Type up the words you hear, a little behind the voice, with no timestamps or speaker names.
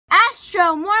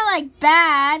Banjo, more like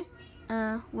bad.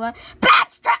 What?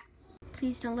 Backstrap!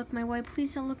 Please don't look my way.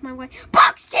 Please don't look my way.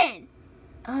 Buxton!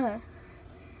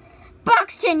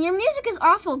 Buxton, your music is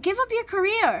awful. Give up your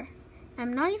career.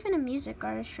 I'm not even a music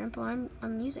artist, Shrimpo. I'm a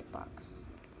music box.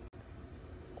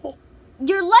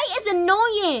 Your light is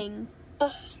annoying.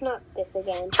 Not this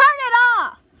again. Turn it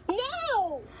off.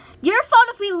 No! Your fault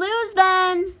if we lose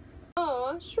then.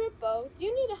 Aw, Shrimpo, do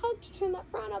you need a hug to turn that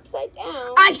frown upside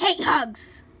down? I hate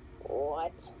hugs.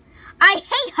 What? I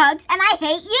hate hugs and I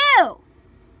hate you.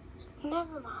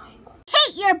 Never mind.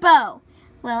 Hate your bow.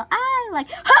 Well, I like...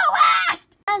 Who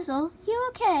asked? Basil, you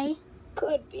okay?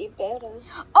 Could be better.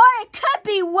 Or it could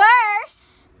be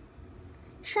worse.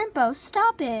 Shrimpo,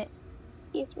 stop it.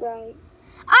 He's right.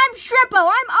 I'm Shrimpo.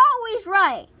 I'm always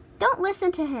right. Don't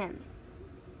listen to him.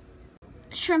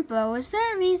 Shrimpo, is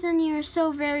there a reason you're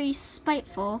so very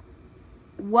spiteful?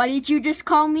 What did you just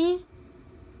call me?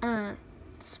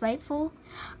 Spiteful?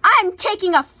 I'm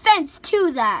taking offense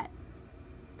to that.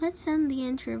 Let's end the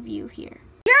interview here.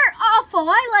 You're awful.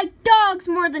 I like dogs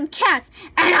more than cats,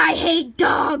 and I hate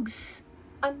dogs.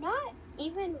 I'm not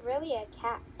even really a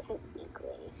cat,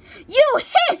 technically. You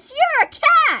hiss! You're a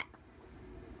cat!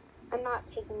 I'm not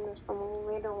taking this from a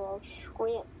literal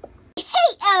shrimp. I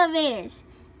hate elevators.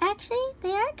 Actually,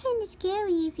 they are kind of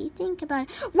scary if you think about it.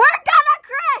 We're gonna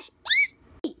crash!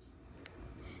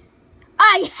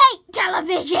 I hate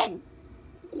television!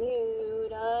 You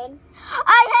done?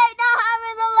 I hate not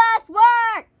having the last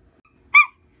word!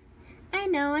 I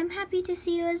know, I'm happy to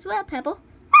see you as well, Pebble.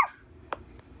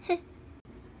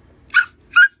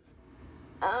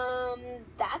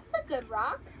 That's a good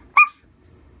rock.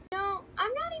 No,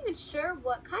 I'm not even sure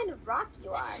what kind of rock you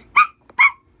are.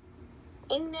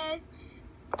 Ignis,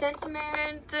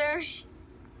 sentimental,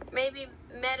 maybe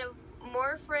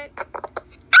metamorphic.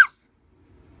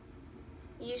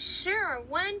 You sure are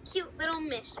one cute little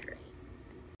mystery.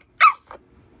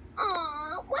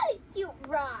 Aw, what a cute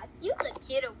rock. You look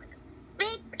cuter with a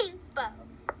big pink bow.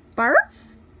 Barf?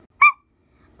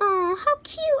 Oh, how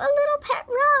cute, a little pet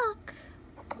rock.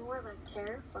 More like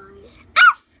terrifying.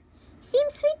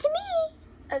 Seems sweet to me.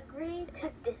 Agree to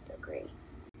disagree.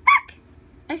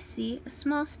 I see, a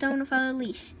small stone without a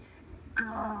leash.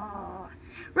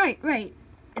 Right.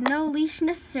 No leash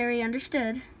necessary,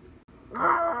 understood.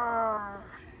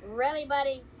 Really,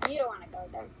 buddy? You don't want to go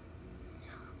there.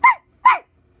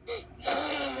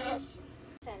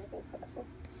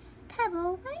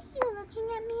 Pebble, why are you looking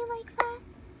at me like that?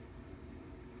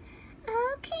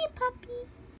 Okay, puppy.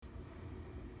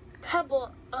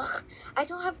 Pebble, I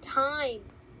don't have time.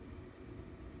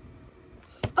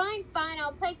 Fine,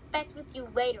 I'll play fetch with you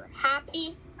later.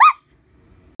 Happy?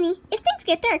 If things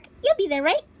get dark, you'll be there,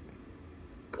 right?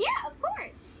 Yeah, of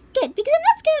course. Good, because I'm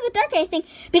not scared of the dark or anything.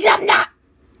 Because I'm not!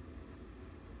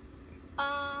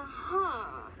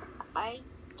 I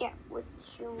get what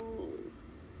you mean.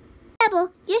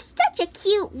 Pebble, you're such a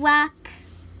cute rock.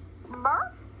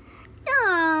 Barf?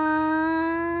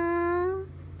 Aww.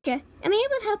 Am I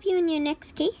able to help you in your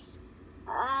next case?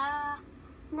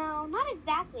 No, not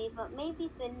exactly, but maybe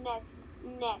the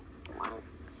next one.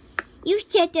 You've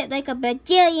said that like a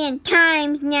bajillion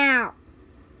times now.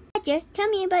 Roger, tell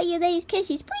me about your latest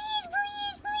cases,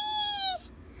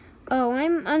 please. Oh,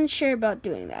 I'm unsure about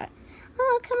doing that.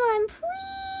 Oh, come on,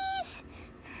 please.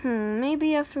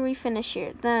 Maybe after we finish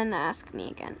here, then ask me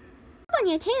again. On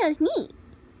your tail is neat.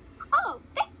 Oh,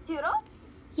 thanks, Toodles.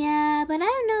 Yeah, but I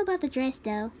don't know about the dress,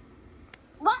 though.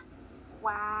 What?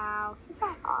 Wow, you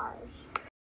got harsh.